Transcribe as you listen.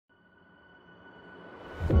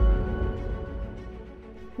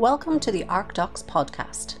Welcome to the ArcDox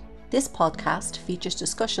podcast. This podcast features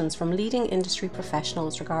discussions from leading industry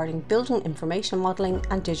professionals regarding building information modelling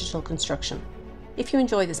and digital construction. If you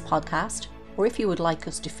enjoy this podcast, or if you would like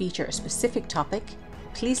us to feature a specific topic,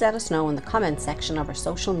 please let us know in the comments section of our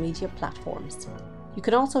social media platforms. You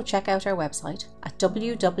can also check out our website at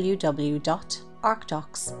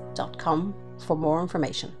www.arcdox.com for more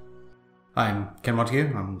information. Hi, I'm Ken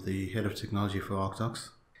Montague. I'm the head of technology for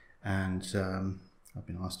ArcDox, and I've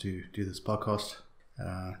been asked to do this podcast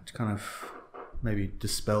to kind of maybe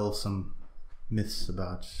dispel some myths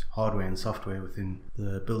about hardware and software within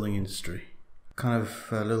the building industry. Kind of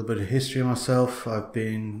a little bit of history myself. I've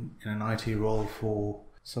been in an IT role for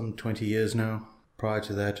some 20 years now. Prior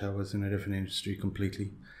to that, I was in a different industry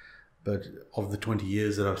completely. But of the 20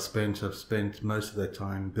 years that I've spent most of that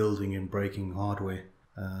time building and breaking hardware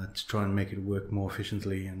to try and make it work more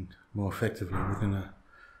efficiently and more effectively within a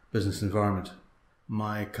business environment.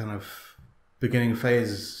 My kind of beginning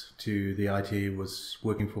phase to the IT was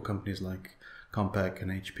working for companies like Compaq and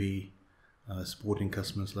HP, supporting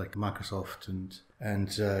customers like Microsoft and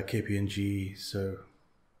KPMG. So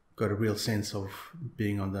got a real sense of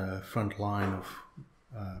being on the front line of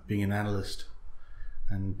being an analyst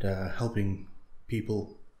and helping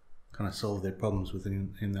people kind of solve their problems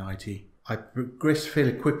within the IT. I progressed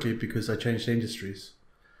fairly quickly because I changed industries.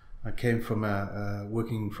 I came from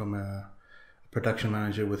working from a production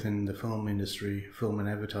manager within the film industry, film and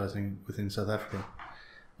advertising within South Africa,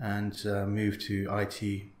 and moved to IT,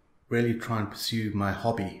 really try and pursue my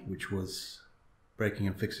hobby, which was breaking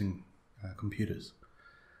and fixing computers.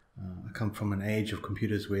 I come from an age of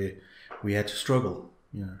computers where we had to struggle.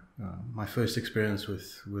 My first experience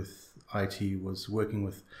with IT was working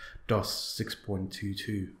with DOS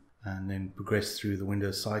 6.22 and then progressed through the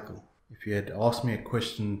Windows cycle. If you had asked me a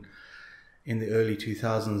question in the early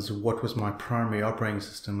 2000s, what was my primary operating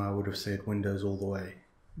system, I would have said Windows all the way.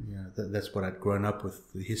 That's what I'd grown up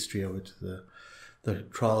with, the history of it, the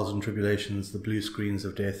trials and tribulations, the blue screens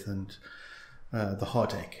of death, and the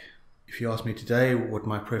heartache. If you ask me today what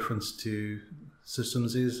my preference to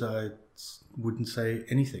systems is, I wouldn't say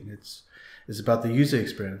anything. It's about the user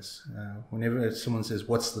experience. Whenever someone says,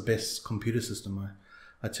 what's the best computer system,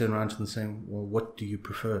 I turn around to them saying, well, what do you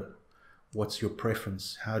prefer? What's your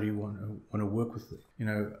preference? How do you want to work with it?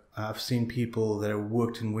 I've seen people that have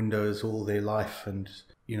worked in Windows all their life and,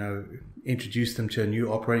 introduce them to a new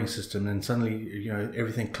operating system and suddenly,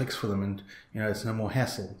 everything clicks for them and, it's no more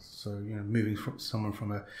hassle. So, moving someone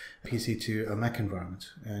from a PC to a Mac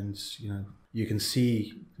environment and, you can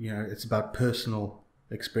see, it's about personal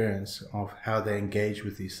experience of how they engage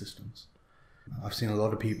with these systems. I've seen a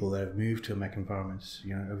lot of people that have moved to a Mac environment,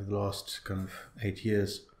 over the last kind of 8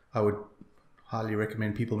 years. I would highly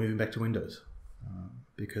recommend people moving back to Windows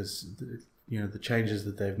because the changes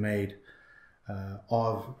that they've made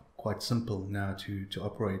are quite simple now to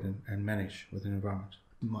operate and manage with an environment.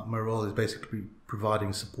 My role is basically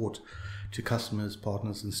providing support to customers,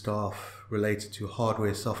 partners and staff related to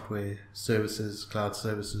hardware, software, services, cloud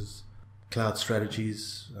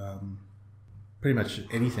strategies, pretty much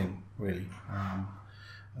anything really.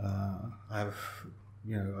 I've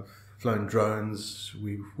flown drones,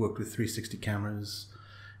 we've worked with 360 cameras,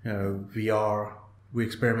 VR. We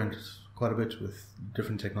experiment quite a bit with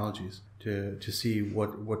different technologies to see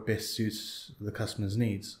what best suits the customer's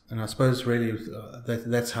needs. And I suppose really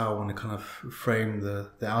that's how I want to kind of frame the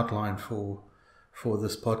outline for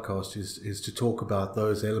this podcast is to talk about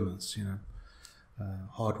those elements,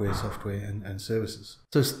 hardware, software and services.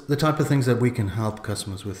 So the type of things that we can help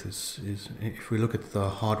customers with is if we look at the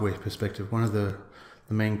hardware perspective, one of the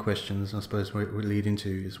main questions I suppose we lead into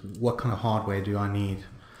is what kind of hardware do I need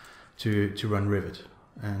to run Revit?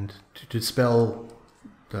 And to dispel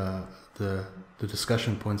the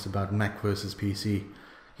discussion points about Mac versus PC,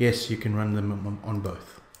 yes, you can run them on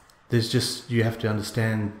both. You have to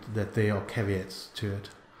understand that there are caveats to it.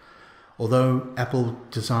 Although Apple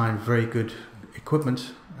designed very good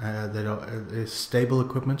equipment, that is stable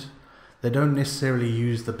equipment, they don't necessarily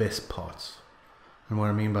use the best parts. And what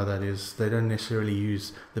I mean by that is they don't necessarily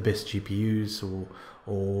use the best GPUs or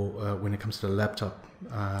when it comes to the laptop,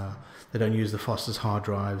 they don't use the fastest hard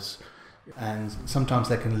drives, and sometimes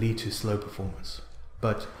that can lead to slow performance.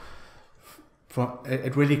 But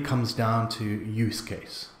it really comes down to use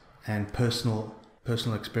case and personal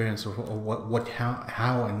experience of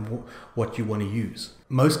how and what you want to use.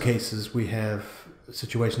 Most cases we have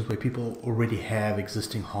situations where people already have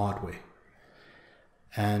existing hardware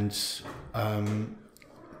and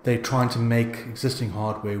they're trying to make existing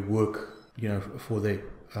hardware work, for their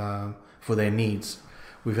needs.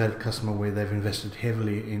 We've had a customer where they've invested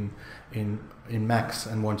heavily in Macs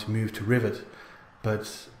and want to move to Revit,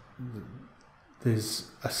 but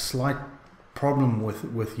there's a slight problem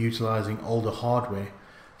with utilizing older hardware,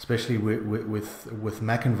 especially with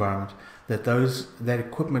Mac environment, that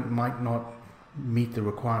equipment might not meet the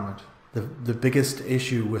requirement. The biggest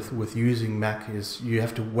issue with using Mac is you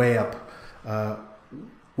have to weigh up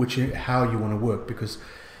how you want to work, because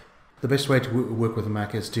the best way to work with a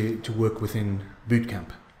Mac is to work within Boot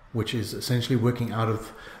Camp, which is essentially working out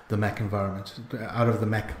of the Mac environment, out of the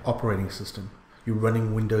Mac operating system. You're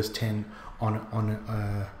running Windows 10 on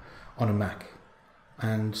a Mac,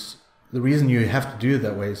 and the reason you have to do it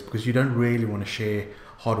that way is because you don't really want to share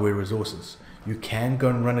hardware resources. You can go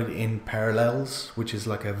and run it in Parallels, which is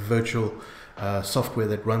like a virtual software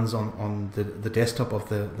that runs on the desktop of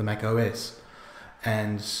the Mac OS,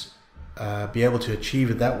 and be able to achieve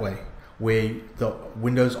it that way, where the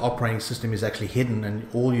Windows operating system is actually hidden and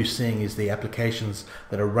all you're seeing is the applications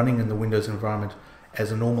that are running in the Windows environment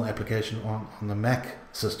as a normal application on the Mac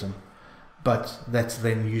system, but that's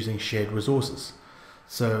then using shared resources.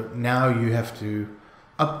 So now you have to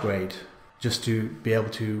upgrade just to be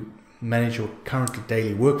able to manage your current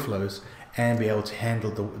daily workflows and be able to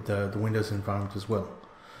handle the Windows environment as well.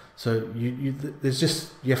 So you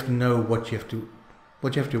have to know what you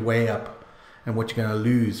have to weigh up and what you're going to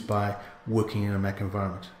lose by working in a Mac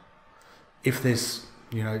environment. If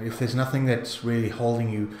there's nothing that's really holding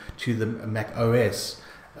you to the Mac OS,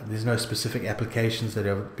 there's no specific applications that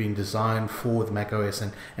have been designed for the Mac OS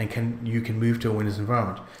and you can move to a Windows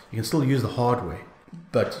environment. You can still use the hardware,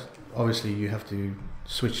 but obviously you have to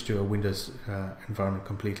switch to a Windows environment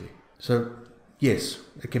completely. So yes,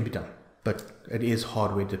 it can be done, but it is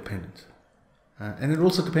hardware dependent. And it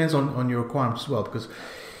also depends on your requirements as well, because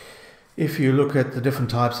if you look at the different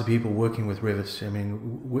types of people working with Revit, I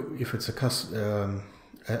mean, if it's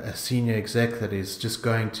a senior exec that is just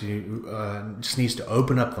going to just needs to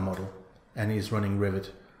open up the model and is running Revit,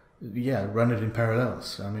 yeah, run it in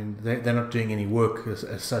Parallels. I mean, they're not doing any work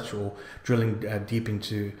as such, or drilling deep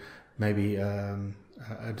into maybe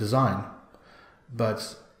a design,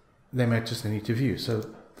 but they might just need to view. So,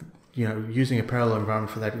 using a parallel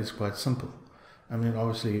environment for that is quite simple. I mean,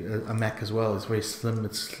 obviously a Mac as well is very slim,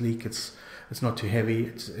 it's sleek, it's not too heavy,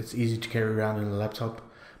 it's easy to carry around in a laptop,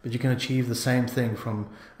 but you can achieve the same thing from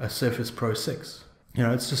a Surface Pro 6.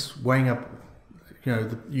 It's just weighing up,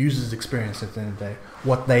 the user's experience at the end of the day,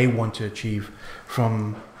 what they want to achieve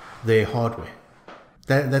from their hardware.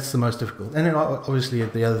 That's the most difficult. And then obviously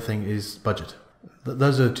the other thing is budget.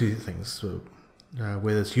 Those are the two things. So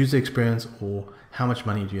whether it's user experience or how much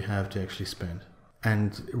money do you have to actually spend.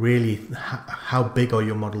 And really, how big are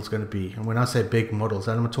your models going to be? And when I say big models,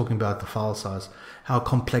 I'm not talking about the file size, how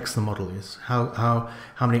complex the model is, how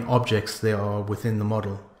many objects there are within the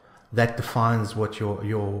model. That defines what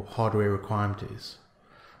your hardware requirement is.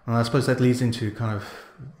 And I suppose that leads into kind of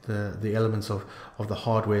the elements of the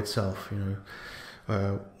hardware itself.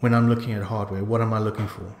 When I'm looking at hardware, what am I looking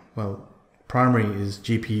for? Well, primary is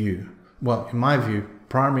GPU. Well, in my view,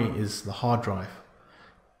 primary is the hard drive.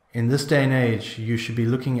 In this day and age, you should be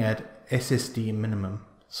looking at SSD minimum,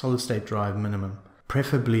 solid state drive minimum,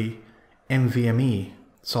 preferably NVMe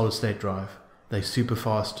solid state drive. They're super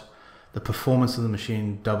fast. The performance of the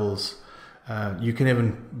machine doubles. You can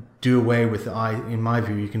even do away with in my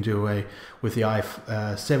view, you can do away with the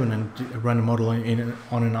i7 and run a model on an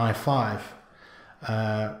i5,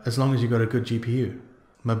 as long as you've got a good GPU.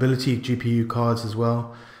 Mobility GPU cards as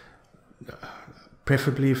well,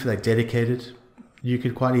 preferably if they're dedicated. You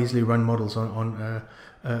could quite easily run models on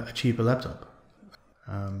a cheaper laptop.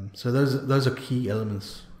 So those are key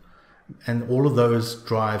elements, and all of those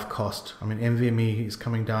drive cost. I mean, NVMe is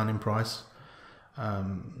coming down in price.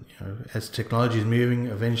 As technology is moving,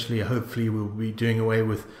 eventually, hopefully, we'll be doing away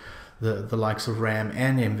with the likes of RAM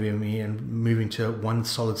and NVMe and moving to one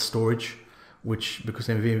solid storage, because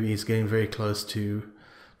NVMe is getting very close to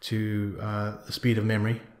the speed of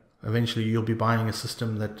memory. Eventually, you'll be buying a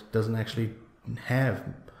system that doesn't actually have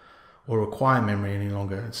or require memory any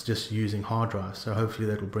longer. It's just using hard drives. So hopefully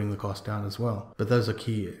that will bring the cost down as well. But those are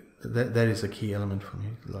key. That is a key element for me,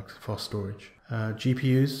 like fast storage.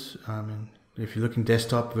 GPUs. I mean, if you're looking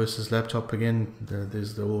desktop versus laptop, again,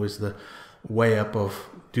 there's always the weigh up of,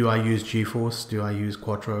 do I use GeForce? Do I use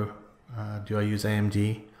Quattro? Do I use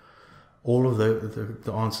AMD? All of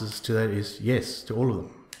the answers to that is yes to all of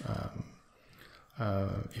them.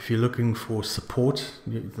 If you're looking for support,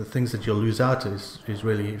 the things that you'll lose out is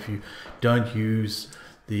really if you don't use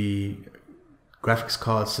the graphics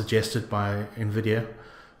cards suggested by NVIDIA,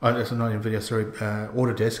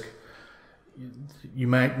 Autodesk, you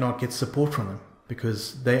might not get support from them.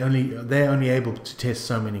 because they're only able to test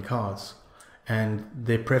so many cards, and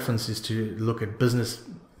their preference is to look at business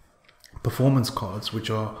performance cards, which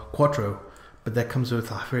are Quattro, but that comes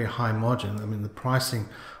with a very high margin. I mean, the pricing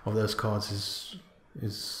of those cards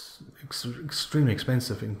is extremely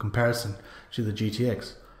expensive in comparison to the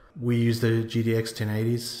GTX. We use the GTX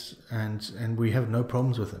 1080s, and we have no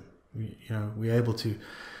problems with them. We're able to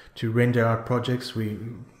render out projects. We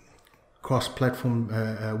cross-platform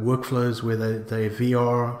workflows where they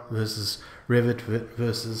VR versus Revit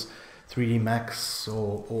versus 3D Max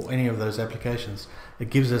or any of those applications.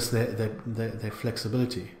 It gives us their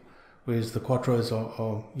flexibility. Whereas the Quattros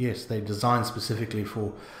are yes, they're designed specifically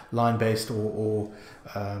for line-based or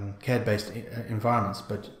CAD-based environments,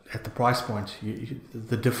 but at the price point,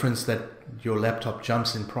 the difference that your laptop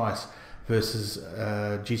jumps in price versus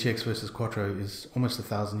GTX versus Quattro is almost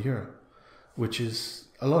 €1,000, which is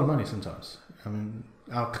a lot of money sometimes. I mean,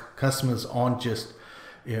 our customers aren't just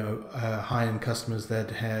high-end customers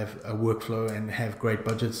that have a workflow and have great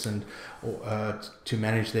budgets and to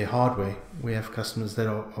manage their hardware. We have customers that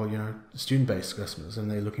are student-based customers,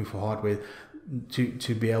 and they're looking for hardware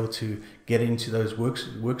to be able to get into those work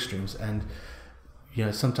streams. And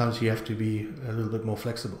sometimes you have to be a little bit more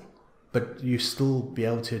flexible, but you still be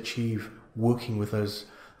able to achieve working with those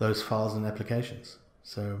files and applications.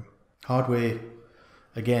 So hardware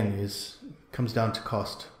again comes down to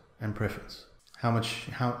cost and preference. How much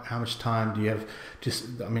time do you have?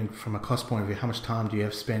 From a cost point of view, how much time do you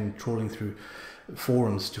have spent trawling through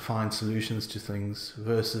forums to find solutions to things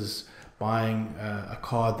versus buying a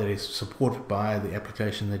card that is supported by the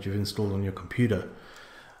application that you've installed on your computer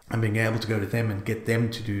and being able to go to them and get them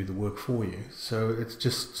to do the work for you? So it's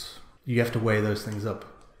just, you have to weigh those things up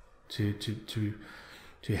to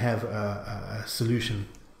have a solution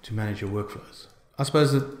to manage your workflows. I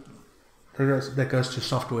suppose that goes to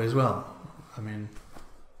software as well. I mean,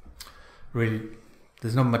 really,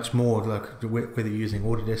 there's not much more, like whether you're using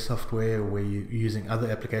Autodesk software or whether you're using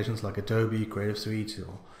other applications like Adobe, Creative Suite,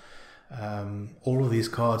 or all of these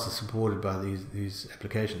cards are supported by these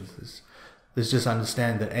applications. There's just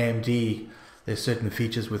understand that AMD, there's certain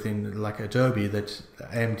features within like Adobe that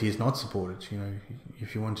AMD is not supported.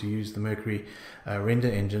 If you want to use the Mercury render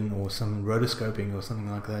engine or some rotoscoping or something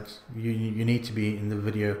like that, you need to be in the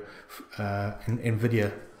NVIDIA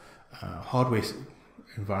hardware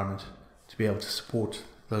environment to be able to support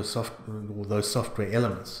those software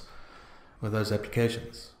elements with those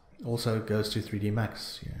applications. Also goes to 3D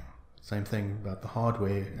Max. Same thing about the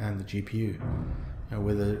hardware and the GPU,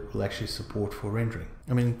 whether it will actually support for rendering.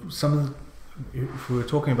 I mean, if we were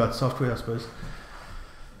talking about software, I suppose,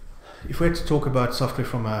 if we had to talk about software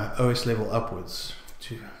from a OS level upwards,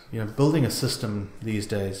 to building a system these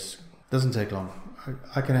days doesn't take long.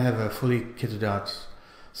 I can have a fully kitted out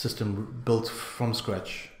system built from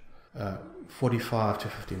scratch, 45 to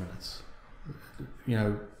 50 minutes.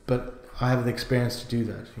 But I have the experience to do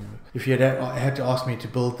that. If you had to ask me to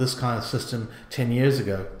build this kind of system 10 years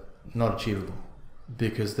ago, not achievable,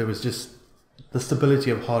 because there was just the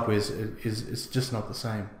stability of hardware is just not the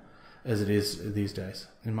same as it is these days.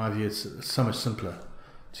 In my view, it's so much simpler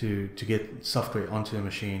to get software onto a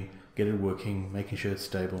machine, get it working, making sure it's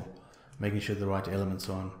stable, making sure the right elements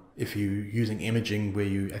are on. If you're using imaging, where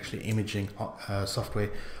you're actually imaging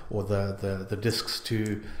software or the disks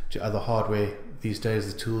to other hardware, these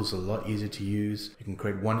days the tools are a lot easier to use. You can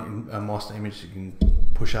create one master image, you can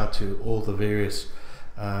push out to all the various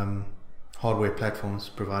hardware platforms,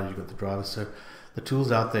 provided you've got the drivers. So the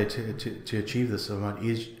tools out there to achieve this are much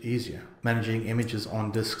easier. Managing images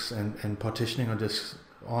on disks and partitioning on disks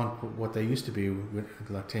aren't what they used to be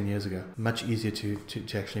like 10 years ago. Much easier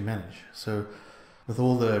to actually manage. So with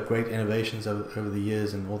all the great innovations over the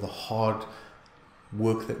years and all the hard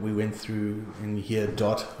work that we went through in year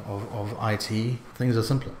dot of IT, things are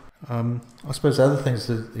simpler. I suppose the other things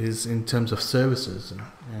is in terms of services, and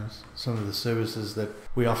some of the services that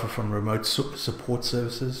we offer from remote support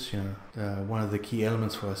services. One of the key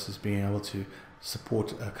elements for us is being able to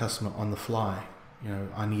support a customer on the fly.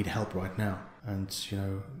 I need help right now, and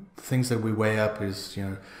things that we weigh up is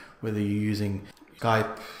whether you're using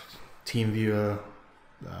Skype, TeamViewer,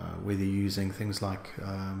 whether you're using things like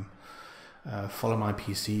Follow My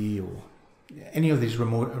PC or any of these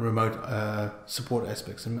remote support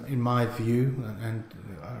aspects. In my view, and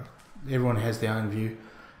everyone has their own view,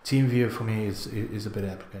 TeamViewer for me is a better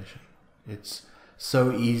application. It's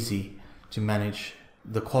so easy to manage.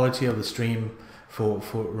 The quality of the stream for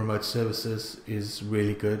remote services is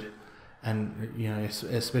really good, And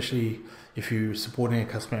especially if you're supporting a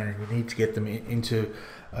customer and you need to get them into,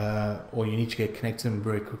 or you need to get connected to them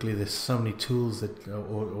very quickly, there's so many tools that,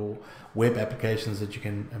 or web applications that you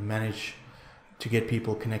can manage to get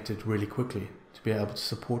people connected really quickly, to be able to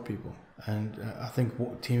support people. And I think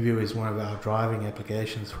TeamViewer is one of our driving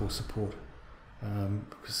applications for support,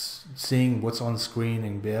 because seeing what's on screen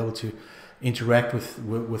and be able to interact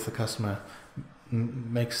with the customer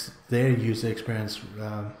makes their user experience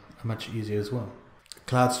much easier as well.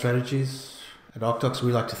 Cloud strategies. At ArcDox,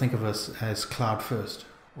 we like to think of us as cloud first.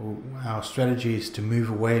 Our strategy is to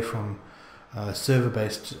move away from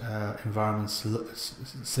server-based environments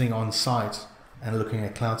sitting on site and looking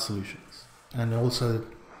at cloud solutions. And also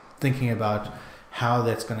thinking about how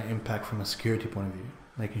that's going to impact from a security point of view,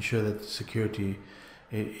 making sure that security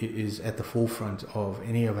is at the forefront of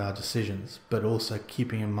any of our decisions, but also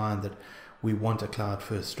keeping in mind that we want a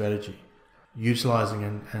cloud-first strategy, utilizing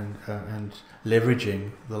and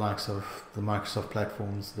leveraging the likes of the Microsoft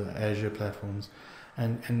platforms, the Azure platforms,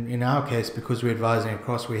 and in our case, because we're advising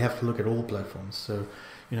across, we have to look at all platforms. So,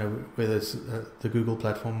 whether it's the Google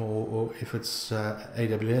platform or if it's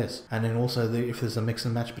AWS, and then also if there's a mix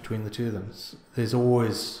and match between the two of them, there's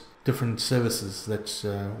always different services that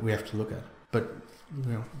we have to look at. But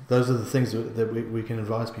those are the things that we can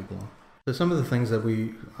advise people on. So some of the things that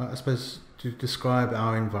I suppose, to describe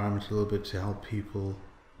our environment a little bit to help people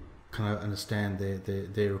kind of understand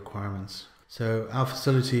their requirements. So our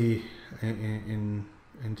facility in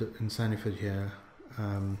Sandyford here,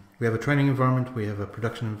 we have a training environment, we have a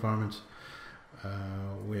production environment,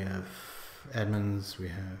 we have admins, we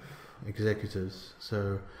have executives.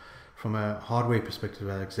 So from a hardware perspective,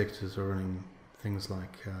 our executives are running things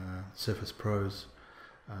like Surface Pros,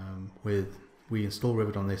 where we install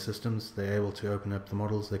Revit on their systems. They're able to open up the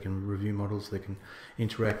models, they can review models, they can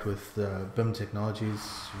interact with BIM technologies,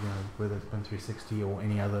 whether it's BIM 360 or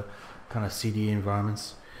any other kind of CD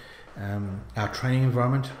environments. Our training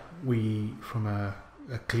environment, from a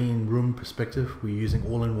clean room perspective, we're using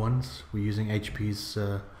all-in-ones. We're using HP's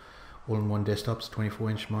all-in-one desktops,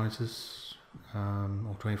 24-inch monitors,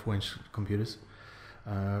 or 24-inch computers,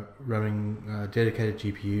 running dedicated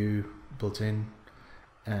GPU built in,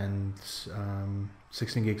 and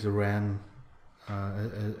 16 gigs of RAM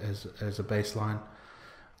as a baseline.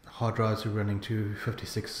 Hard drives are running two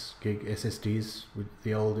 56 gig SSDs, with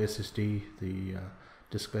the old SSD, the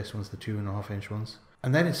disk-based ones, the 2.5-inch ones.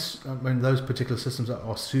 And that is, those particular systems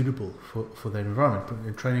are suitable for that environment. But in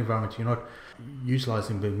a training environment, you're not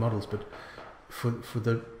utilizing big models, but for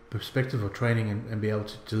the perspective of training and be able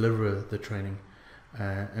to deliver the training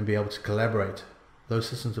and be able to collaborate, those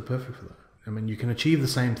systems are perfect for that. You can achieve the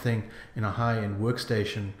same thing in a high-end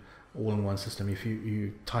workstation all-in-one system if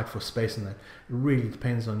you tight for space in that. It really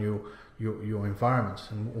depends on your environment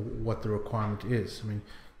and what the requirement is.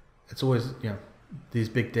 It's always, these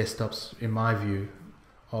big desktops, in my view,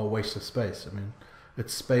 are a waste of space.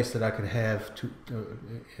 It's space that I could have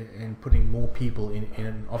in putting more people in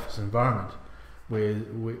an office environment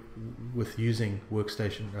with using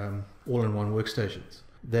workstation, all-in-one workstations.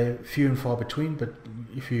 They're few and far between, but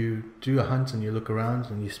if you do a hunt and you look around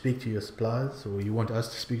and you speak to your suppliers, or you want us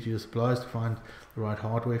to speak to your suppliers to find the right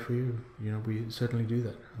hardware for you, we certainly do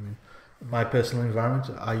that. My personal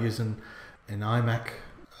environment, I use an iMac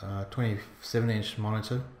 27-inch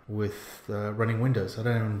monitor with running Windows. I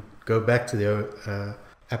don't even go back to the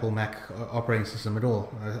Apple Mac operating system at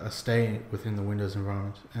all. I stay within the Windows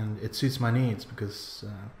environment, and it suits my needs because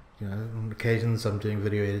on occasions I'm doing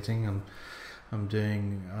video editing, I'm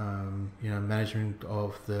doing management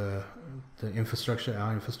of the infrastructure,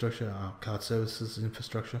 our cloud services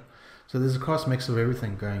infrastructure. So there's a cross mix of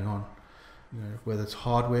everything going on. Whether it's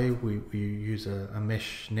hardware, we use a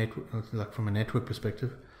mesh network. Like from a network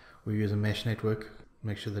perspective, we use a mesh network,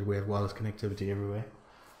 make sure that we have wireless connectivity everywhere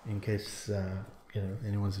in case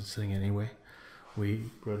anyone's sitting anywhere. We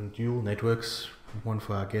run dual networks, one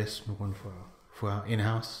for our guests and one for our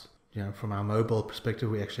in-house. From our mobile perspective,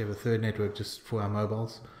 we actually have a third network just for our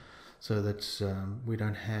mobiles, so that we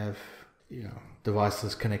don't have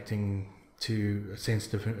devices connecting to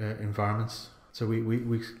sensitive environments. So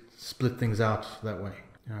we split things out that way.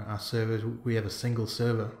 Our servers, we have a single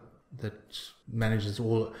server that manages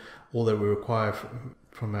all that we require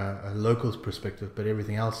from a local perspective, but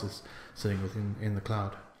everything else is sitting in the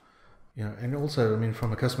cloud. And also,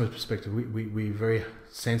 from a customer's perspective, we're very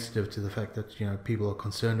sensitive to the fact that, people are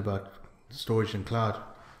concerned about storage in cloud.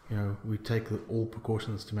 We take all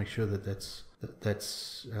precautions to make sure that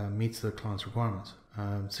that's meets the client's requirements.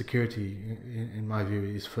 security, in my view,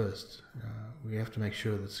 is first. We have to make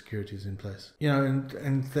sure that security is in place.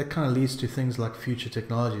 And that kind of leads to things like future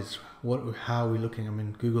technologies. How are we looking? I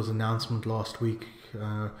mean, Google's announcement last week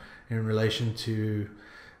in relation to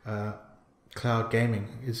cloud gaming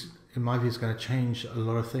is, in my view, is going to change a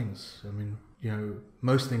lot of things. I mean,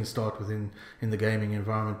 most things start in the gaming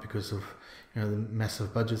environment because of the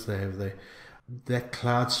massive budgets they have. That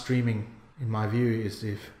cloud streaming, in my view, is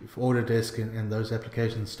if Autodesk and those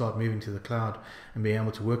applications start moving to the cloud and being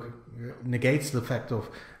able to work, negates the fact of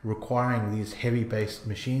requiring these heavy-based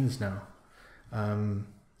machines now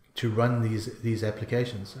to run these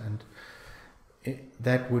applications, and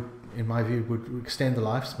that would, in my view, would extend the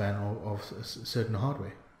lifespan of certain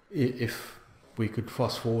hardware. If we could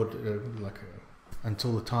fast forward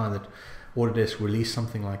until the time that Autodesk released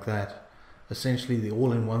something like that, essentially the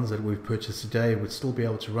all-in-ones that we've purchased today would still be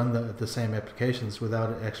able to run the same applications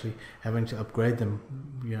without actually having to upgrade them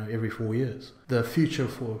every 4 years. The future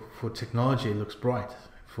for technology looks bright,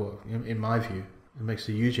 in my view. It makes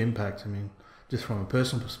a huge impact. I mean, just from a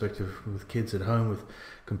personal perspective, with kids at home with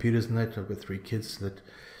computers and that, I've got 3 kids that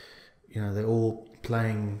they're all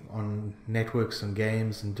playing on networks and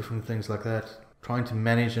games and different things like that, trying to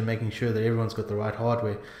manage and making sure that everyone's got the right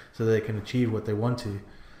hardware so they can achieve what they want to,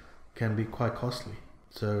 can be quite costly.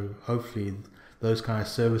 So hopefully those kind of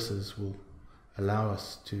services will allow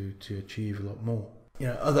us to achieve a lot more.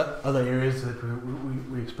 Other areas that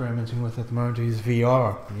we're experimenting with at the moment is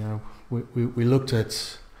VR. We looked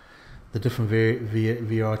at the different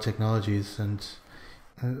VR technologies, and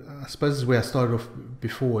I suppose this is where I started off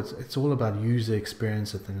before. It's all about user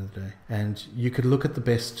experience at the end of the day. And you could look at the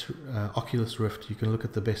best Oculus Rift, you can look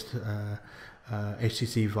at the best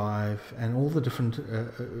HTC Vive, and all the different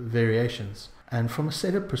variations. And from a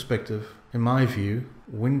setup perspective, in my view,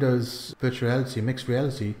 Windows virtual reality, mixed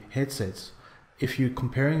reality headsets, if you're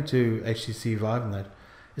comparing to HTC Vive and that,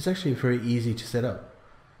 it's actually very easy to set up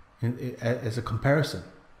as a comparison.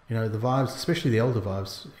 The Vives, especially the older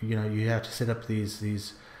Vives, you have to set up these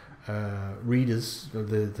readers,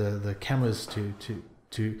 the cameras to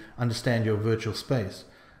understand your virtual space.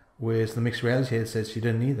 Whereas the mixed reality headsets, you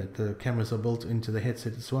don't need that. The cameras are built into the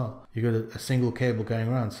headset as well. You got a single cable going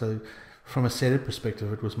around. So from a setup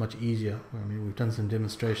perspective, it was much easier. I mean, we've done some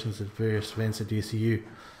demonstrations at various events at DCU.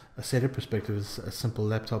 A setup perspective is a simple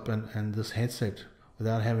laptop and this headset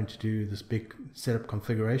without having to do this big setup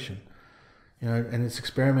configuration. And it's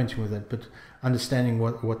experimenting with it, but understanding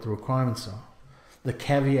what the requirements are. The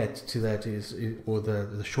caveat to that or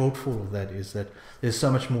the shortfall of that is that there's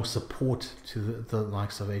so much more support to the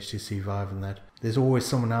likes of HTC Vive and that. There's always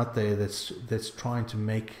someone out there that's trying to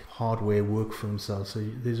make hardware work for themselves. So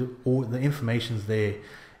the information's there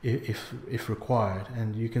if required,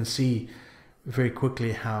 and you can see very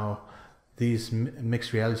quickly how these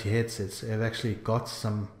mixed reality headsets have actually got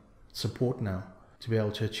some support now to be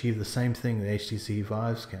able to achieve the same thing that HTC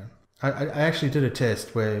Vives can. I actually did a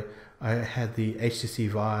test where I had the HTC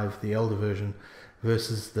Vive, the older version,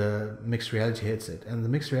 versus the mixed reality headset. And the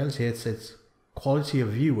mixed reality headset's quality of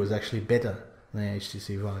view was actually better than the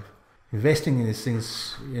HTC Vive. Investing in these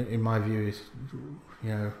things, in my view, is,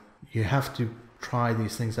 you have to try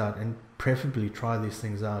these things out, and preferably try these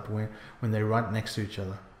things out when they're right next to each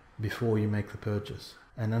other before you make the purchase,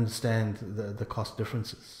 and understand the cost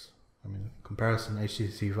differences. I mean, comparison,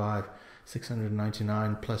 HTC Vive,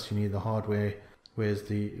 $699 plus you need the hardware, whereas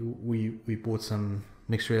we bought some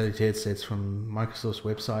mixed reality headsets from Microsoft's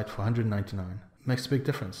website for $199. Makes a big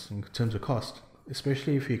difference in terms of cost,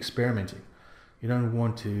 especially if you're experimenting. You don't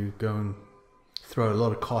want to go and throw a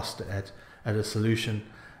lot of cost at a solution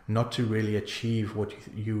not to really achieve what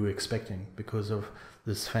you were expecting because of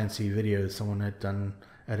this fancy video someone had done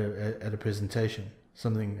at a presentation,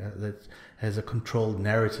 something that has a controlled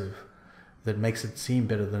narrative that makes it seem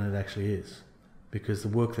better than it actually is, because the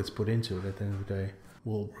work that's put into it at the end of the day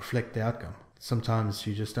will reflect the outcome. Sometimes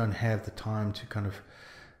you just don't have the time to kind of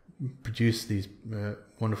produce these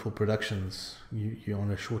wonderful productions. You're on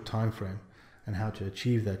a short time frame, and how to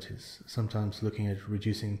achieve that is sometimes looking at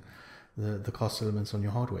reducing the cost elements on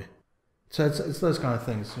your hardware. So it's those kind of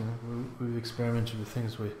things. We've experimented with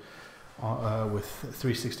things with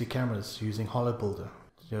 360 cameras using HoloBuilder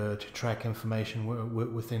to track information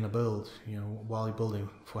within a build, while you're building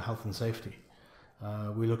for health and safety.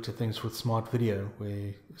 We looked at things with smart video,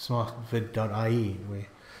 where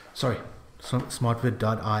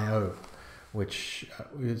smartvid.io, which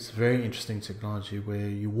is very interesting technology where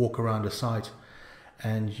you walk around a site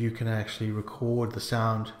and you can actually record the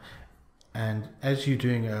sound, and as you're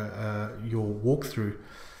doing your walkthrough,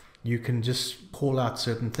 you can just call out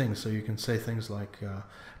certain things. So you can say things like,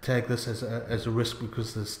 tag this as a risk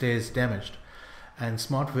because the stair is damaged. And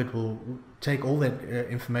SmartVid will take all that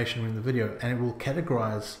information in the video and it will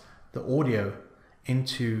categorize the audio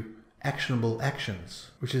into actionable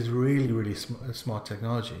actions, which is really, really smart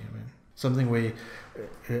technology. I mean, something where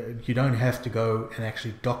you don't have to go and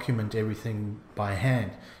actually document everything by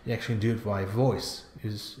hand. You actually do it by voice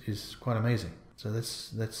is quite amazing. So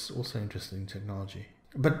that's also interesting technology.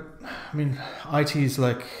 But I mean, IT is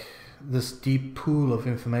like this deep pool of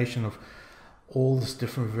information of all these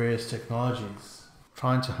different various technologies.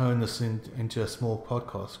 Trying to hone this into a small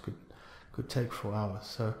podcast could take 4 hours.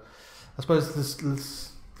 So I suppose this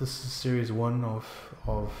is series 1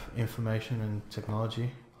 of information and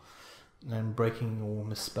technology and breaking or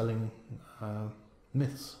misspelling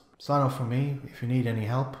myths. Sign off from me. If you need any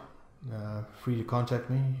help, free to contact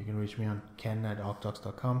me. You can reach me on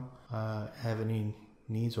ken@arcdox.com. Have any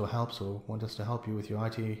needs or helps or want us to help you with your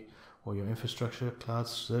IT or your infrastructure, cloud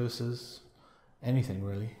services, anything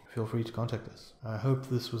really, feel free to contact us. I hope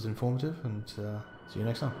this was informative and see you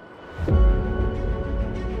next time.